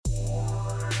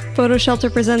Photo Shelter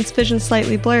presents Vision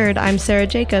Slightly Blurred. I'm Sarah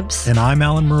Jacobs. And I'm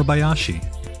Alan Murabayashi.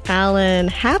 Alan,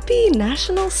 happy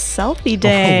National Selfie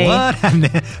Day. Oh, what?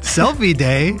 Selfie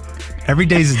Day? Every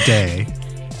day's a day.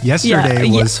 Yesterday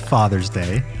was Father's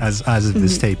Day, as of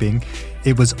this taping.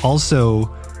 It was also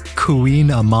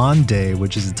Queen Amman Day,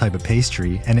 which is a type of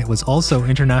pastry. And it was also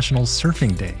International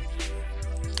Surfing Day.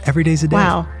 Every day's a day.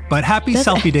 Wow. But happy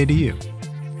Selfie Day to you.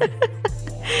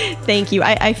 Thank you.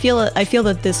 I feel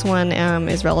that this one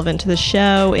is relevant to the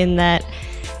show in that,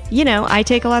 you know, I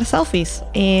take a lot of selfies.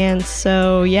 And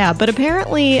so, yeah. But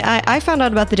apparently, I found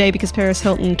out about the day because Paris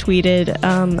Hilton tweeted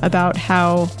about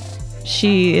how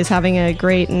she is having a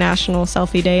great National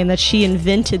Selfie Day and that she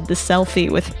invented the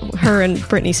selfie with her and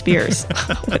Britney Spears,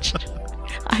 which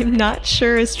I'm not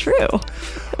sure is true.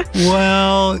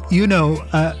 Well, you know,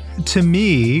 to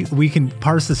me, we can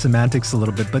parse the semantics a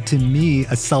little bit, but to me,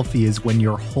 a selfie is when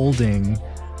you're holding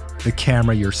the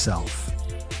camera yourself.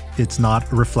 It's not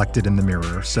reflected in the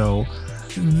mirror. So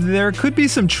there could be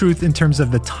some truth in terms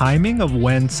of the timing of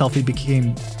when selfies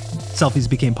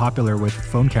became popular with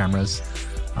phone cameras.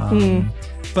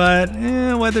 But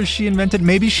whether she invented,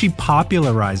 maybe she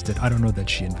popularized it. I don't know that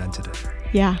she invented it.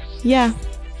 Yeah.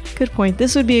 Good point.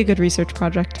 This would be a good research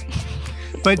project.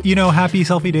 But, you know, happy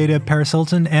Selfie Day to Paris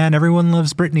Hilton, and everyone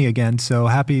loves Britney again. So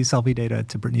happy Selfie Day to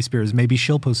Britney Spears. Maybe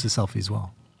she'll post a selfie as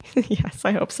well. Yes,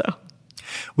 I hope so.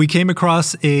 We came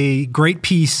across a great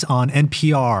piece on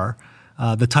NPR.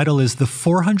 The title is The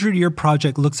 400-Year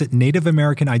Project Looks at Native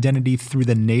American Identity Through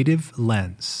the Native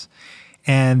Lens.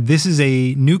 And this is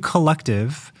a new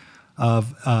collective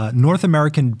of North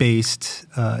American-based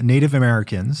Native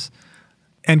Americans.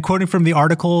 And quoting from the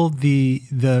article, the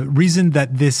reason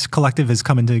that this collective has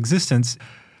come into existence,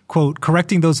 quote,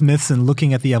 correcting those myths and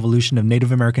looking at the evolution of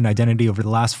Native American identity over the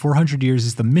last 400 years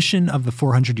is the mission of the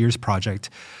 400 Years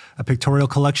Project, a pictorial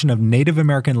collection of Native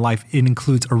American life. It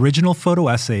includes original photo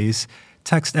essays,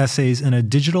 text essays, and a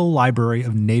digital library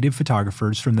of Native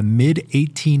photographers from the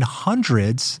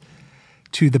mid-1800s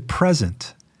to the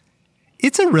present.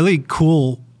 It's a really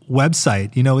cool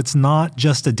website. You know, it's not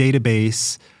just a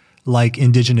database like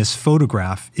Indigenous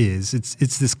Photograph is.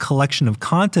 It's this collection of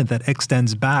content that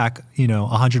extends back,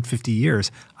 150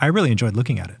 years. I really enjoyed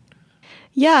looking at it.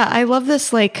 Yeah, I love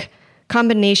this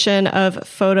combination of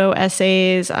photo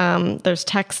essays. There's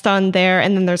text on there,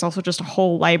 and then there's also just a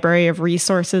whole library of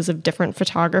resources of different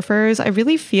photographers. I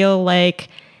really feel like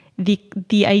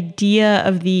the idea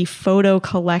of the photo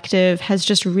collective has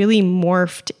just really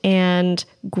morphed and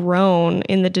grown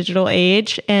in the digital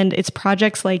age. And it's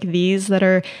projects like these that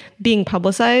are being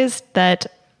publicized that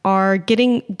are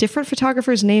getting different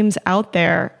photographers' names out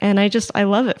there. And I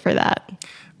love it for that.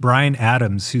 Brian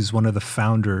Adams, who's one of the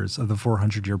founders of the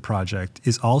 400-Year Project,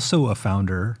 is also a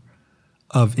founder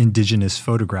of Indigenous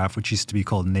Photograph, which used to be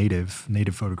called Native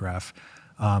Photograph.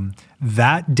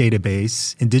 That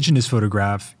database, Indigenous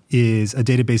Photograph, is a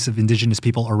database of Indigenous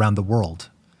people around the world.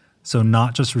 So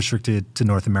not just restricted to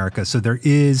North America. So there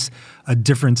is a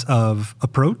difference of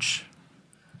approach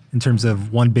in terms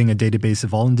of one being a database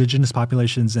of all Indigenous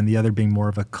populations and the other being more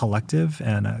of a collective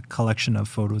and a collection of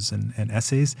photos and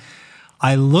essays.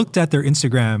 I looked at their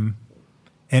Instagram,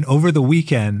 and over the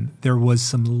weekend, there was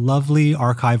some lovely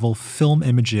archival film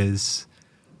images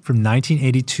from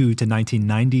 1982 to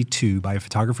 1992 by a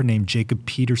photographer named Jacob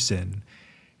Peterson,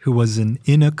 who was an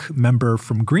Inuk member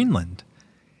from Greenland.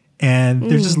 And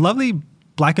there's just lovely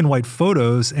black and white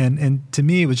photos. And to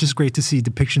me, it was just great to see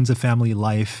depictions of family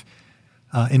life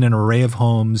in an array of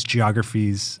homes,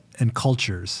 geographies, and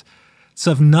cultures. So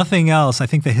if nothing else, I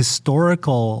think the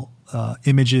historical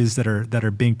images that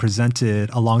are being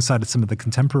presented alongside of some of the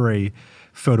contemporary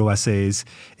photo essays,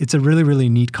 it's a really, really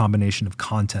neat combination of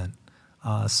content.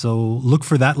 So look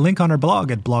for that link on our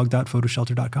blog at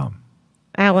blog.photoshelter.com.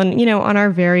 Alan, on our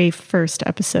very first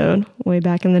episode way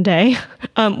back in the day,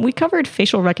 we covered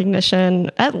facial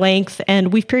recognition at length,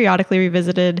 and we've periodically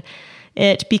revisited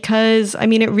it because,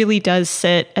 it really does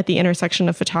sit at the intersection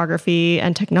of photography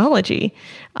and technology.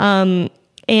 And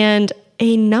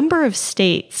a number of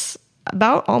states,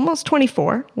 about almost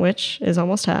 24, which is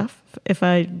almost half, if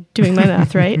I'm doing my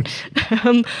math right,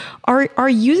 are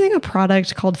using a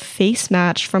product called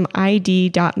FaceMatch from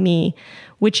ID.me,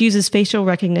 which uses facial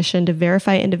recognition to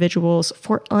verify individuals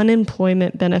for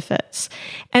unemployment benefits.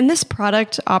 And this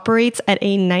product operates at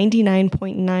a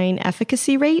 99.9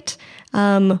 efficacy rate,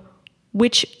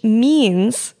 which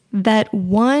means that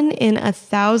 1 in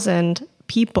 1,000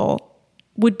 people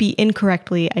would be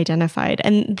incorrectly identified.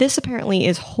 And this apparently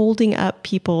is holding up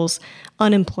people's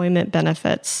unemployment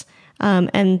benefits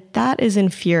And that is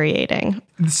infuriating.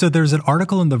 So there's an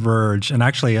article in The Verge, and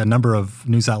actually a number of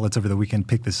news outlets over the weekend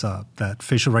picked this up, that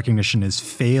facial recognition is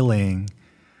failing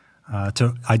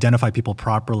to identify people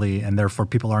properly, and therefore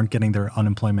people aren't getting their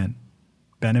unemployment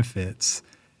benefits.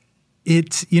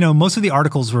 Most of the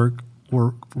articles were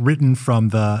written from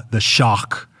the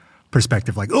shock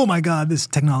perspective, like, oh my God, this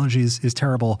technology is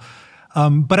terrible.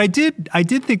 But I did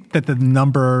think that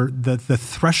the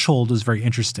threshold was very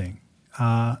interesting.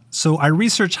 So I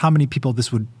researched how many people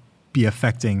this would be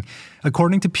affecting.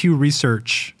 According to Pew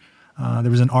Research, there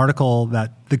was an article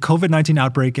that the COVID-19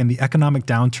 outbreak and the economic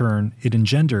downturn it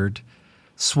engendered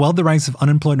swelled the ranks of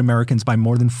unemployed Americans by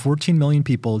more than 14 million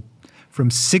people, from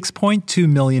 6.2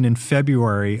 million in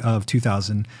February of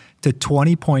 2000 to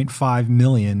 20.5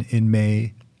 million in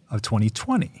May of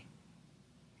 2020.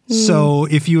 So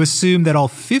if you assume that all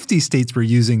 50 states were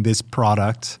using this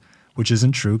product, which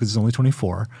isn't true because it's only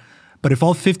 24, but if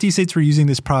all 50 states were using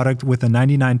this product with a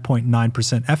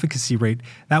 99.9% efficacy rate,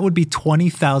 that would be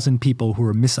 20,000 people who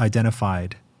were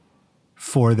misidentified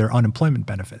for their unemployment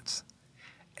benefits.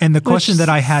 And the question that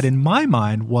I had in my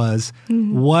mind was,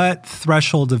 what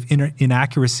threshold of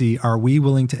inaccuracy are we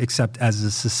willing to accept as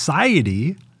a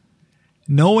society,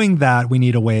 knowing that we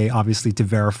need a way, obviously, to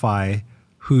verify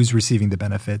who's receiving the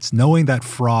benefits, knowing that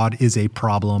fraud is a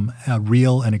problem, a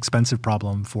real and expensive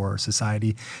problem for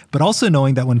society, but also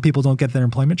knowing that when people don't get their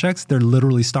employment checks, they're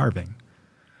literally starving.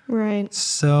 Right.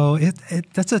 So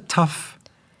it's a tough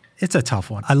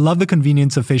one. I love the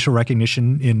convenience of facial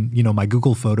recognition in, my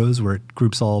Google Photos, where it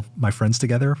groups all my friends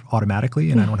together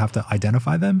automatically and I don't have to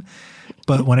identify them.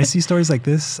 But when I see stories like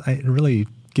this, it really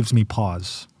gives me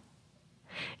pause.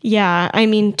 Yeah.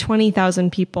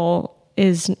 20,000 people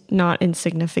is not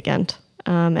insignificant.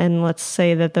 And let's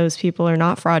say that those people are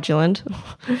not fraudulent,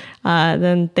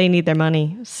 then they need their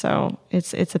money. So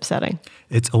it's upsetting.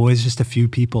 It's always just a few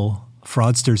people,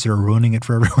 fraudsters, that are ruining it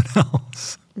for everyone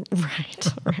else.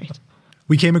 Right.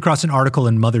 We came across an article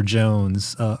in Mother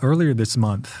Jones earlier this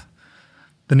month.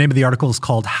 The name of the article is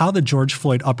called How the George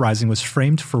Floyd Uprising Was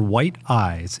Framed for White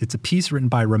Eyes. It's a piece written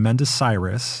by Ramenda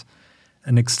Cyrus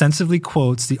and extensively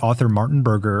quotes the author Martin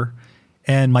Berger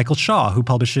and Michael Shaw, who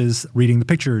publishes Reading the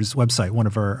Pictures website, one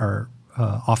of our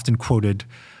often quoted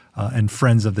and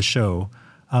friends of the show.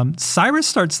 Cyrus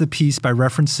starts the piece by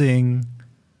referencing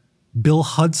Bill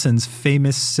Hudson's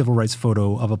famous civil rights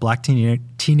photo of a black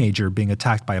teenager being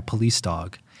attacked by a police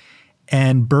dog.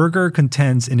 And Berger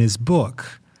contends in his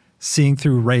book, Seeing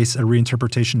Through Race, a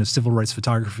Reinterpretation of Civil Rights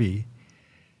Photography,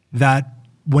 that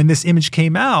when this image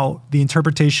came out, the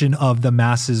interpretation of the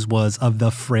masses was of the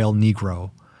frail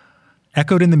Negro,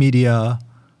 echoed in the media,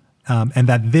 and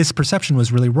that this perception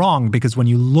was really wrong because when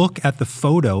you look at the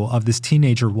photo of this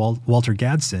teenager, Walter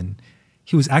Gadsden,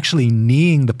 he was actually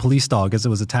kneeing the police dog as it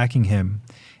was attacking him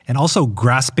and also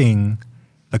grasping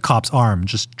the cop's arm,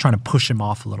 just trying to push him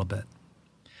off a little bit.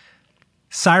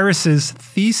 Cyrus's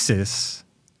thesis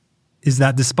is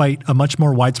that despite a much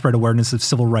more widespread awareness of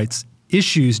civil rights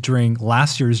issues during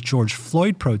last year's George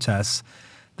Floyd protests,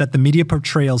 that the media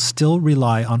portrayals still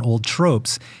rely on old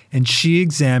tropes. And she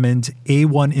examined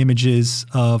A1 images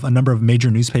of a number of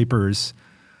major newspapers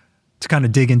to kind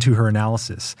of dig into her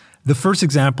analysis. The first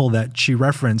example that she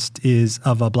referenced is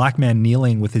of a black man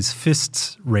kneeling with his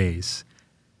fists raised.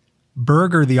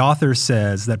 Berger, the author,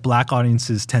 says that black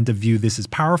audiences tend to view this as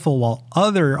powerful, while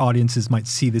other audiences might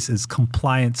see this as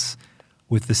compliance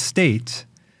with the state.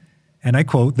 And I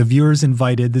quote, "The viewer is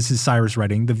invited," this is Cyrus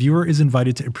writing, "the viewer is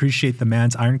invited to appreciate the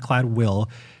man's ironclad will,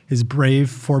 his brave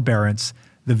forbearance.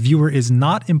 The viewer is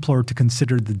not implored to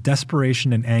consider the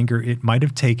desperation and anger it might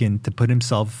have taken to put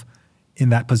himself in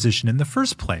that position in the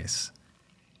first place."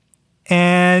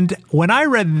 And when I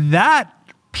read that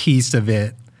piece of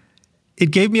it,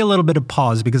 it gave me a little bit of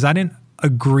pause because I didn't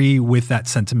agree with that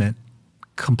sentiment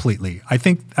completely. I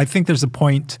think there's a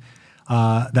point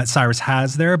that Cyrus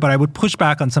has there, but I would push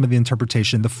back on some of the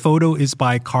interpretation. The photo is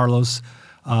by Carlos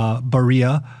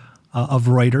Barria of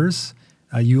Reuters.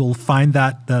 You'll find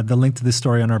that the link to this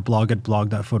story on our blog at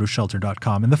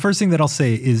blog.photoshelter.com. And the first thing that I'll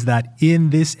say is that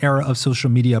in this era of social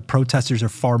media, protesters are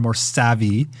far more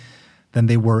savvy than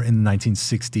they were in the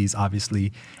 1960s,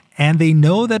 obviously. And they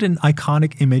know that an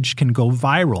iconic image can go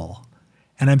viral.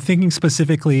 And I'm thinking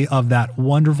specifically of that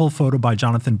wonderful photo by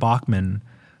Jonathan Bachman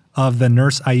of the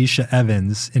nurse Aisha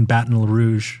Evans in Baton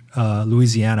Rouge,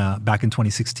 Louisiana, back in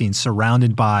 2016,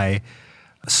 surrounded by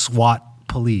SWAT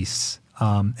police,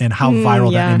 and how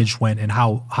viral that image went and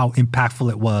how impactful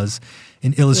it was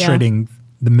in illustrating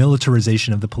the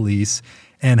militarization of the police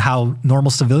and how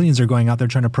normal civilians are going out there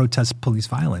trying to protest police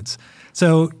violence.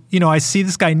 So, I see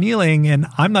this guy kneeling and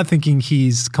I'm not thinking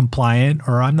he's compliant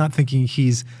or I'm not thinking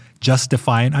he's just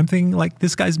defiant. I'm thinking like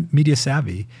this guy's media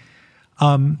savvy.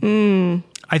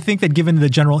 I think that given the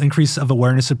general increase of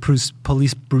awareness of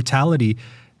police brutality,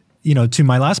 to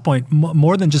my last point,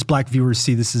 more than just black viewers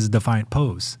see this as a defiant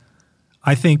pose.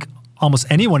 I think almost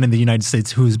anyone in the United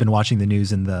States who's been watching the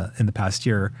news in the past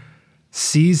year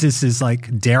sees this as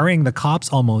like daring the cops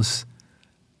almost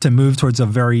to move towards a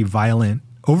very violent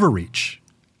overreach.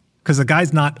 Because the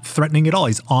guy's not threatening at all.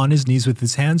 He's on his knees with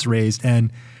his hands raised.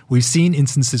 And we've seen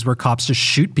instances where cops just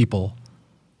shoot people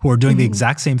who are doing the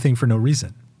exact same thing for no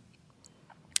reason.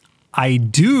 I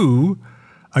do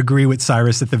agree with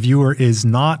Cyrus that the viewer is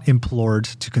not implored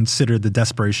to consider the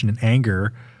desperation and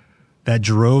anger that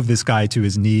drove this guy to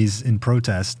his knees in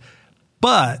protest.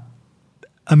 But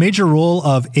a major role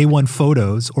of A1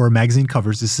 photos or magazine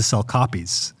covers is to sell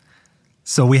copies.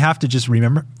 So we have to just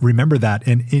remember that.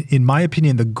 And in my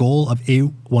opinion, the goal of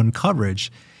A1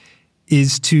 coverage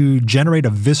is to generate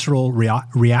a visceral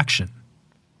reaction,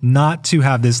 not to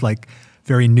have this like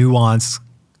very nuanced,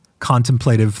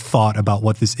 contemplative thought about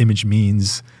what this image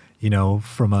means,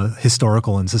 from a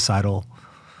historical and societal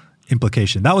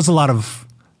implication. That was a lot of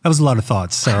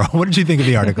thoughts. Sarah, what did you think of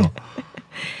the article?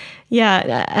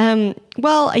 Yeah.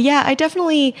 I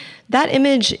definitely, that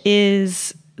image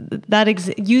is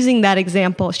using that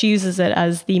example. She uses it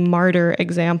as the martyr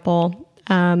example.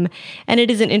 And it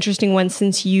is an interesting one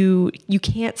since you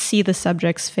can't see the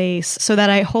subject's face. So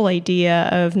that whole idea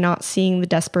of not seeing the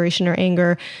desperation or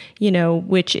anger,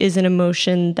 which is an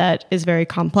emotion that is very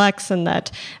complex and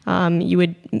that you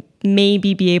would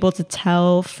maybe be able to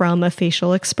tell from a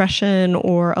facial expression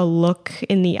or a look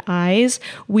in the eyes.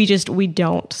 We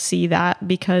don't see that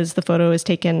because the photo is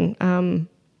taken,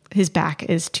 his back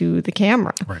is to the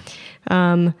camera.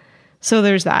 Right. So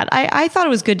there's that. I thought it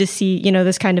was good to see,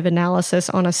 this kind of analysis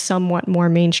on a somewhat more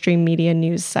mainstream media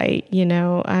news site.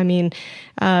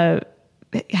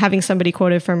 Having somebody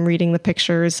quoted from reading the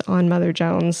pictures on Mother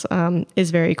Jones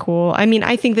is very cool.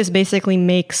 I think this basically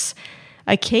makes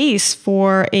a case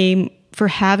for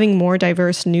having more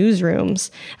diverse newsrooms,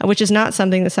 which is not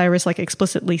something that Cyrus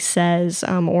explicitly says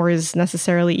or is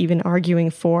necessarily even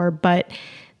arguing for, but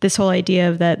this whole idea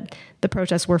of that the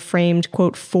protests were framed,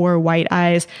 quote, for white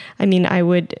eyes. None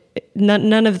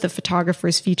of the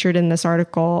photographers featured in this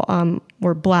article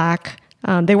were black.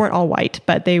 They weren't all white,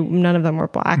 but none of them were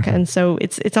black. Mm-hmm. And so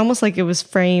it's almost like it was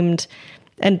framed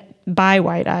and by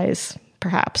white eyes,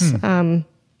 perhaps.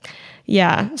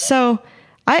 So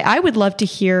I would love to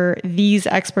hear these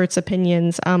experts'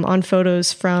 opinions on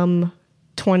photos from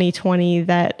 2020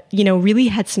 that, really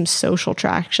had some social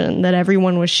traction that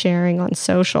everyone was sharing on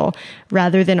social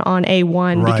rather than on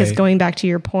A1. Right. Because going back to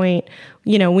your point,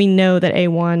 we know that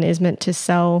A1 is meant to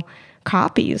sell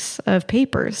copies of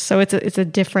papers. So it's a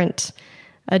different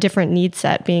need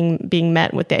set being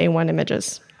met with the A1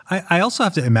 images. I also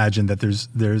have to imagine that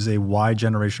there's a wide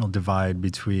generational divide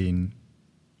between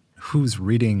who's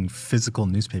reading physical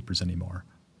newspapers anymore.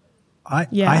 I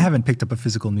haven't picked up a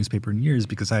physical newspaper in years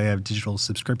because I have digital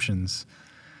subscriptions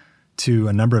to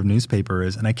a number of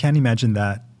newspapers. And I can't imagine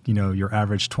that, your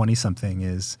average 20-something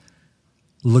is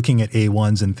looking at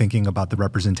A1s and thinking about the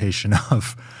representation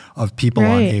of people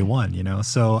on A1,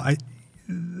 So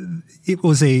it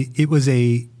was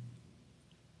a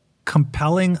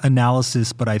compelling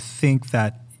analysis, but I think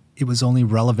that it was only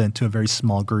relevant to a very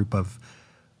small group of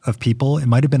people. It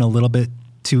might have been a little bit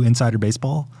too insider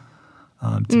baseball.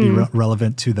 To be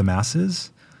relevant to the masses.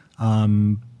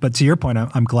 But to your point,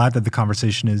 I'm glad that the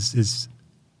conversation is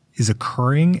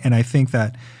occurring. And I think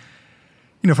that,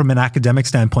 from an academic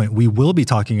standpoint, we will be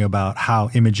talking about how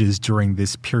images during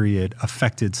this period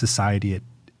affected society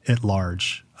at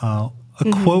large. A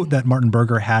quote that Martin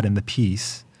Berger had in the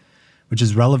piece, which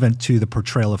is relevant to the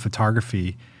portrayal of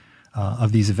photography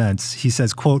of these events. He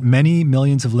says, quote, "Many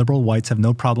millions of liberal whites have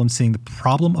no problem seeing the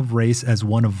problem of race as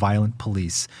one of violent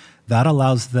police. That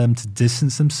allows them to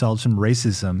distance themselves from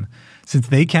racism since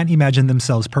they can't imagine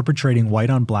themselves perpetrating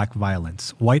white-on-black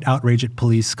violence. White outrage at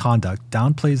police conduct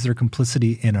downplays their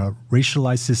complicity in a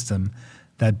racialized system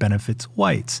that benefits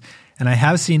whites." And I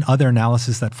have seen other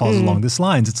analysis that falls along this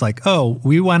lines. It's like, oh,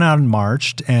 we went out and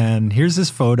marched, and here's this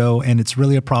photo, and it's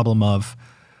really a problem of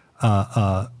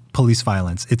police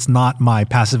violence. It's not my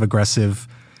passive-aggressive,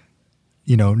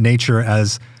 nature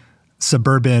as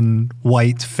suburban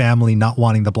white family not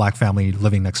wanting the black family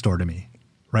living next door to me,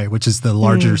 right? Which is the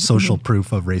larger social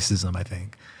proof of racism, I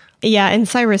think. Yeah, and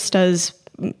Cyrus does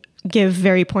give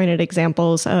very pointed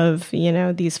examples of,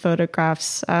 these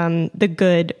photographs, the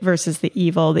good versus the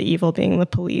evil being the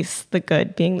police, the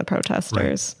good being the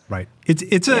protesters. Right.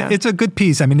 It's a good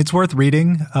piece. I mean, it's worth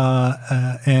reading,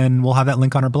 and we'll have that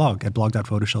link on our blog at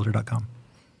blog.photoshelter.com.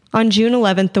 On June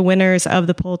 11th, the winners of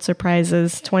the Pulitzer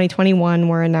Prizes 2021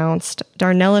 were announced.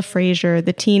 Darnella Frazier,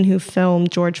 the teen who filmed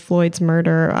George Floyd's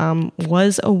murder,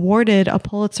 was awarded a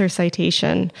Pulitzer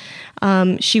citation.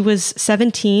 She was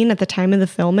 17 at the time of the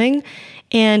filming,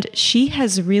 and she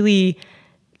has really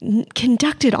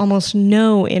conducted almost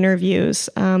no interviews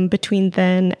between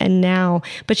then and now,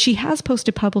 but she has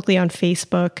posted publicly on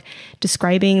Facebook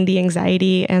describing the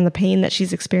anxiety and the pain that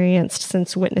she's experienced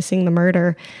since witnessing the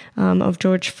murder of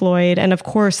George Floyd. And of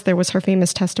course, there was her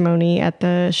famous testimony at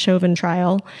the Chauvin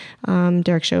trial.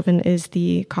 Derek Chauvin is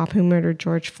the cop who murdered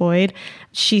George Floyd.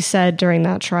 She said during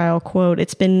that trial, quote,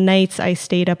 "It's been nights I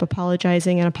stayed up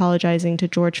apologizing to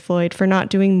George Floyd for not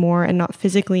doing more and not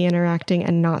physically interacting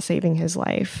and not saving his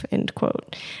life," end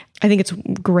quote. I think it's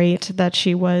great that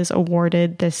she was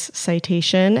awarded this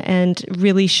citation and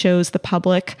really shows the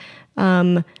public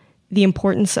the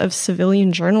importance of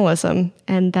civilian journalism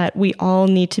and that we all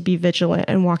need to be vigilant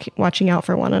and watching out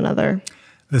for one another.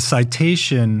 The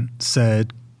citation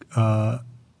said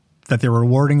that they were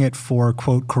awarding it for,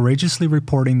 quote, "courageously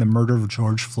reporting the murder of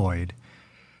George Floyd,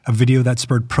 a video that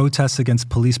spurred protests against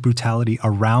police brutality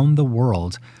around the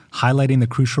world, highlighting the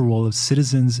crucial role of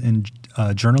citizens in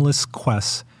journalists'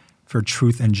 quests for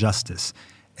truth and justice."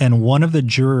 And one of the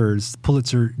jurors,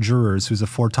 Pulitzer jurors, who's a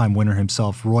 4-time winner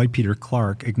himself, Roy Peter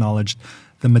Clark, acknowledged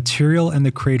the material and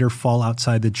the creator fall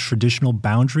outside the traditional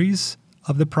boundaries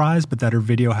of the prize, but that her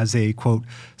video has a, quote,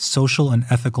 "social and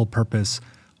ethical purpose,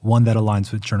 one that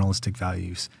aligns with journalistic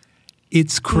values."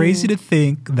 It's crazy to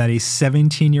think that a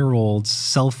 17-year-old's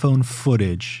cell phone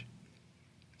footage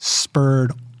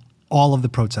spurred all of the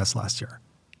protests last year.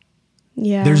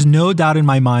 Yeah. There's no doubt in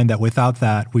my mind that without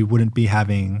that, we wouldn't be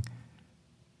having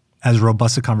as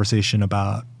robust a conversation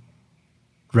about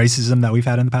racism that we've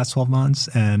had in the past 12 months.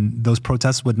 And those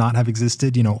protests would not have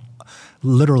existed,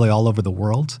 literally all over the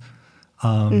world.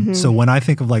 So when I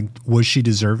think of was she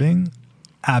deserving?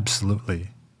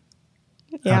 Absolutely.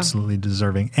 Yeah. Absolutely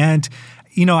deserving. And,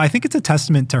 I think it's a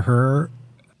testament to her.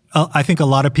 I think a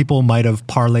lot of people might have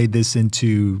parlayed this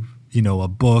into, a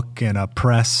book and a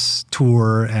press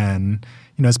tour and,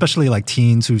 especially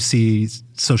teens who see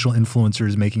social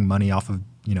influencers making money off of,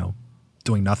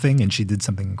 doing nothing, and she did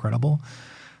something incredible.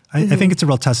 I think it's a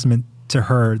real testament to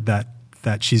her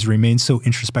that she's remained so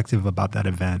introspective about that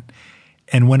event.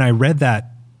 And when I read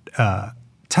that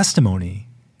testimony,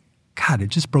 God, it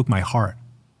just broke my heart.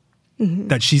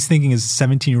 That she's thinking as a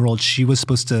 17-year-old, she was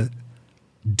supposed to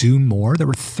do more. There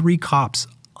were 3 cops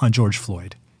on George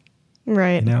Floyd.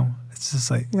 Right. It's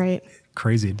just right.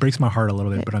 Crazy. It breaks my heart a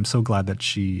little bit, but I'm so glad that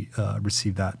she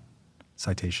received that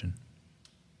citation.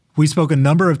 We spoke a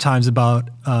number of times about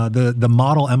the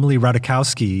model Emily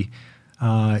Ratajkowski.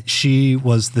 She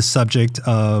was the subject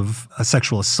of a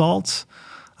sexual assault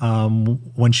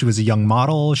when she was a young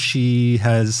model. She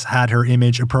has had her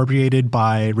image appropriated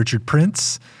by Richard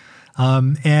Prince.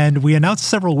 And we announced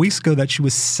several weeks ago that she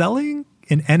was selling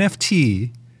an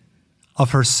NFT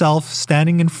of herself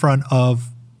standing in front of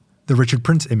the Richard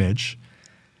Prince image.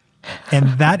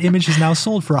 And that image is now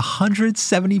sold for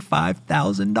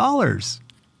 $175,000.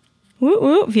 Woo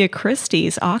woo, via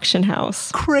Christie's auction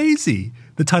house. Crazy.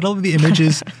 The title of the image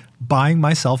is Buying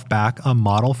Myself Back, a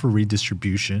Model for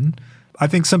Redistribution. I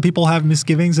think some people have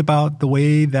misgivings about the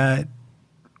way that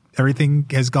everything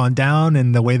has gone down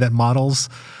and the way that models,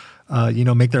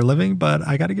 make their living, but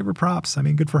I got to give her props. I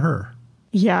mean, good for her.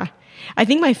 Yeah. I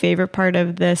think my favorite part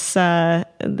of this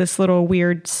this little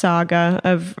weird saga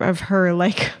of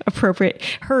her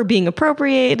her being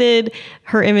appropriated,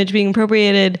 her image being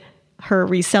appropriated, her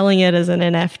reselling it as an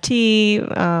NFT,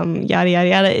 yada, yada,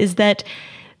 yada, is that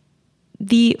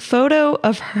the photo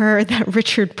of her that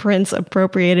Richard Prince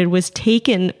appropriated was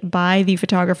taken by the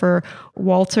photographer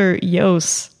Walter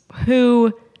Jooss,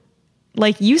 who,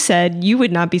 like you said, you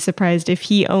would not be surprised if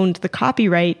he owned the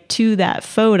copyright to that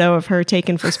photo of her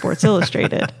taken for Sports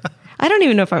Illustrated. I don't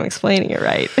even know if I'm explaining it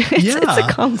right. It's a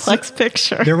complex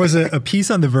picture. There was a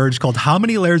piece on The Verge called "How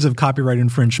Many Layers of Copyright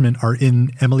Infringement Are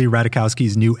in Emily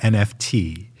Ratajkowski's New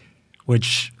NFT?"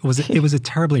 which was a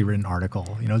terribly written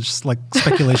article, just like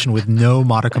speculation with no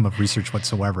modicum of research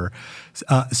whatsoever.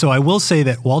 So I will say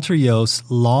that Walter Jooss,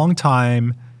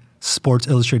 longtime Sports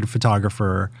Illustrated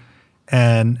photographer,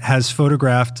 and has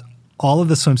photographed all of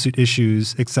the swimsuit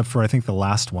issues except for, I think, the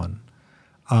last one.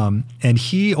 And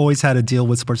he always had a deal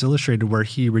with Sports Illustrated where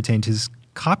he retained his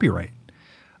copyright.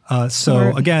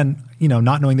 So again,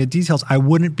 not knowing the details, I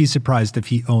wouldn't be surprised if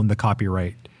he owned the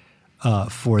copyright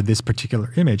for this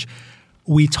particular image.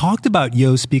 We talked about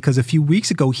Yoast because a few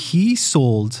weeks ago, he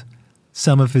sold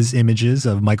some of his images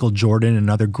of Michael Jordan and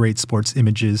other great sports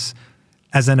images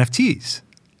as NFTs.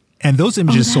 And those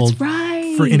images sold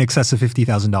for in excess of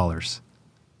 $50,000.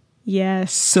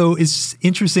 Yes. So it's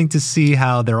interesting to see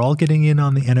how they're all getting in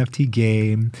on the NFT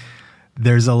game.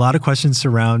 There's a lot of questions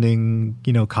surrounding,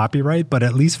 copyright, but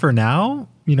at least for now,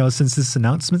 since this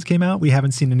announcement came out, we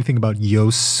haven't seen anything about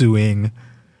Yoast suing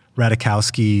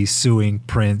Radikowski, suing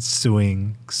Prince,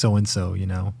 suing so-and-so,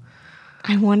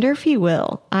 I wonder if he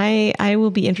will. I will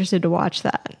be interested to watch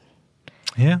that.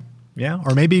 Yeah.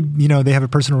 Or maybe, they have a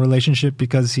personal relationship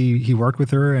because he worked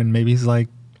with her and maybe he's like,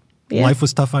 life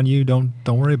was tough on you. Don't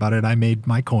worry about it. I made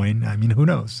my coin. I mean, who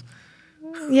knows?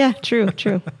 Yeah, true.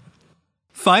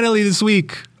 Finally this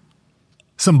week,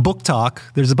 some book talk.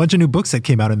 There's a bunch of new books that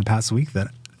came out in the past week that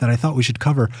I thought we should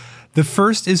cover. The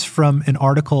first is from an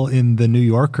article in The New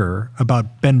Yorker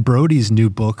about Ben Brody's new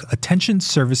book, Attention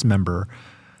Service Member.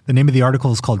 The name of the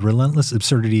article is called Relentless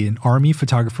Absurdity in Army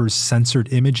Photographers'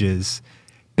 Censored Images.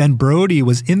 Ben Brody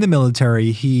was in the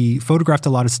military. He photographed a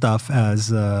lot of stuff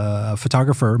as a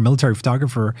photographer, military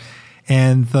photographer,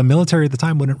 and the military at the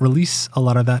time wouldn't release a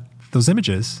lot of those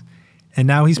images. And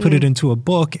now he's put it into a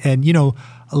book. And,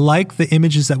 like the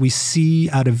images that we see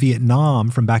out of Vietnam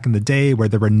from back in the day where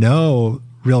there were no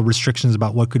real restrictions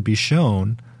about what could be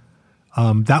shown,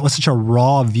 that was such a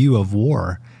raw view of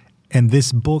war. And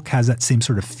this book has that same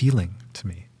sort of feeling to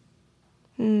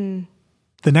me.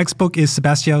 The next book is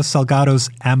Sebastião Salgado's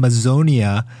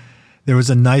Amazonia. There was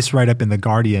a nice write-up in The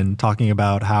Guardian talking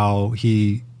about how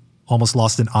he almost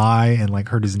lost an eye and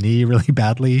hurt his knee really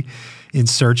badly in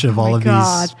search of all of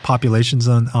these populations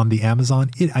on the Amazon.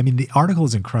 The article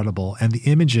is incredible and the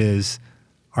images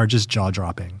are just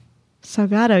jaw-dropping.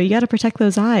 Salgado, you got to protect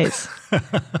those eyes.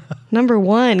 Number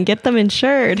one, get them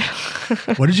insured.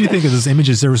 What did you think of those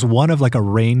images? There was one of a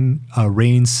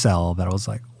rain cell that I was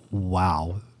like,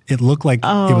 wow. It looked like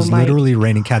it was literally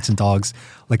raining cats and dogs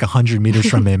 100 meters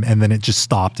from him, and then it just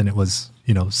stopped and it was,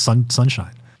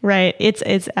 sunshine. Right.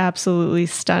 It's absolutely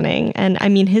stunning.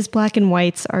 And his black and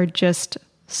whites are just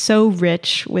so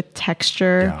rich with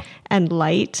texture and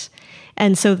light.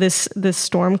 And so this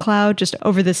storm cloud just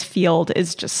over this field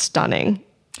is just stunning.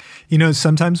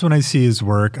 Sometimes when I see his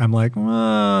work, I'm like,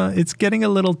 it's getting a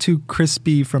little too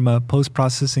crispy from a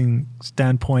post-processing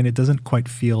standpoint. It doesn't quite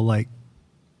feel like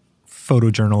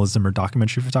photojournalism or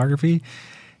documentary photography.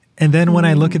 And then when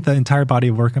I look at the entire body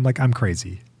of work, I'm like, I'm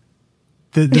crazy.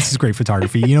 This is great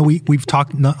photography. We've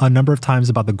talked a number of times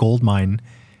about the gold mine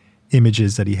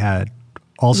images that he had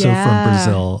also from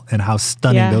Brazil and how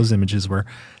stunning those images were.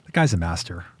 The guy's a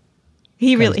master.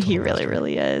 He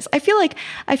really is. I feel like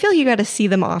you got to see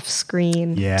them off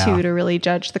screen too to really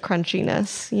judge the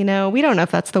crunchiness. We don't know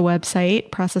if that's the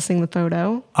website processing the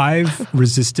photo. I've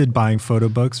resisted buying photo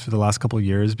books for the last couple of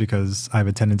years because I have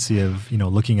a tendency of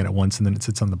looking at it once and then it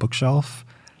sits on the bookshelf.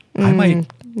 I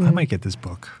might get this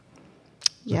book.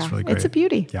 Yeah, really great. It's a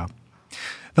beauty. Yeah.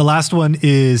 The last one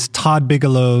is Todd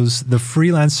Bigelow's The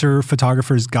Freelancer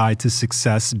Photographer's Guide to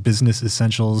Success Business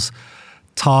Essentials.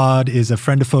 Todd is a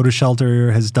friend of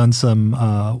PhotoShelter, has done some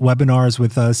webinars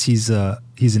with us. He's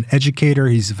an educator.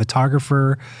 He's a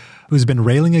photographer who's been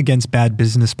railing against bad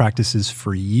business practices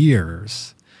for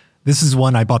years. This is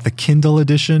one I bought the Kindle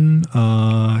edition.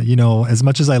 As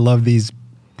much as I love these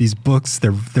books,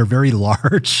 they're very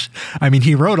large.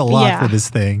 He wrote a lot for this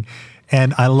thing.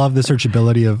 And I love the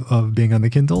searchability of being on the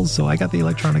Kindle, so I got the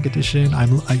electronic edition.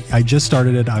 I just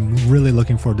started it. I'm really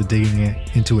looking forward to digging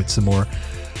into it some more.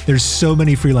 There's so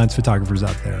many freelance photographers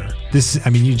out there.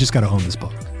 You just got to own this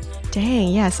book.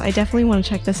 Dang, yes. I definitely want to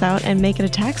check this out and make it a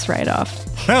tax write-off.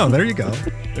 Oh, there you go.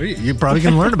 You probably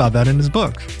can learn about that in his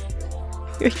book.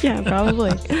 Yeah,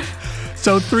 probably.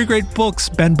 So 3 great books,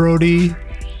 Ben Brody,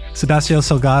 Sebastião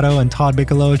Salgado, and Todd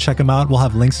Bigelow. Check them out. We'll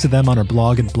have links to them on our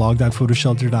blog at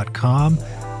blog.photoshelter.com.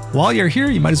 While you're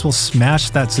here, you might as well smash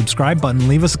that subscribe button.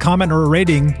 Leave us a comment or a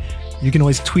rating. You can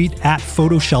always tweet at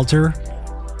PhotoShelter.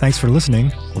 Thanks for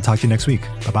listening. We'll talk to you next week.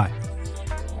 Bye-bye.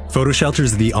 PhotoShelter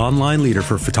is the online leader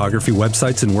for photography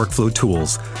websites and workflow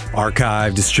tools.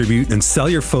 Archive, distribute, and sell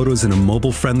your photos in a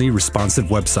mobile-friendly, responsive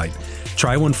website.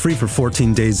 Try one free for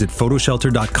 14 days at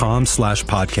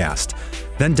photoshelter.com/podcast.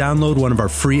 Then download one of our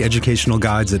free educational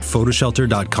guides at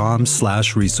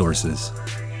photoshelter.com/resources.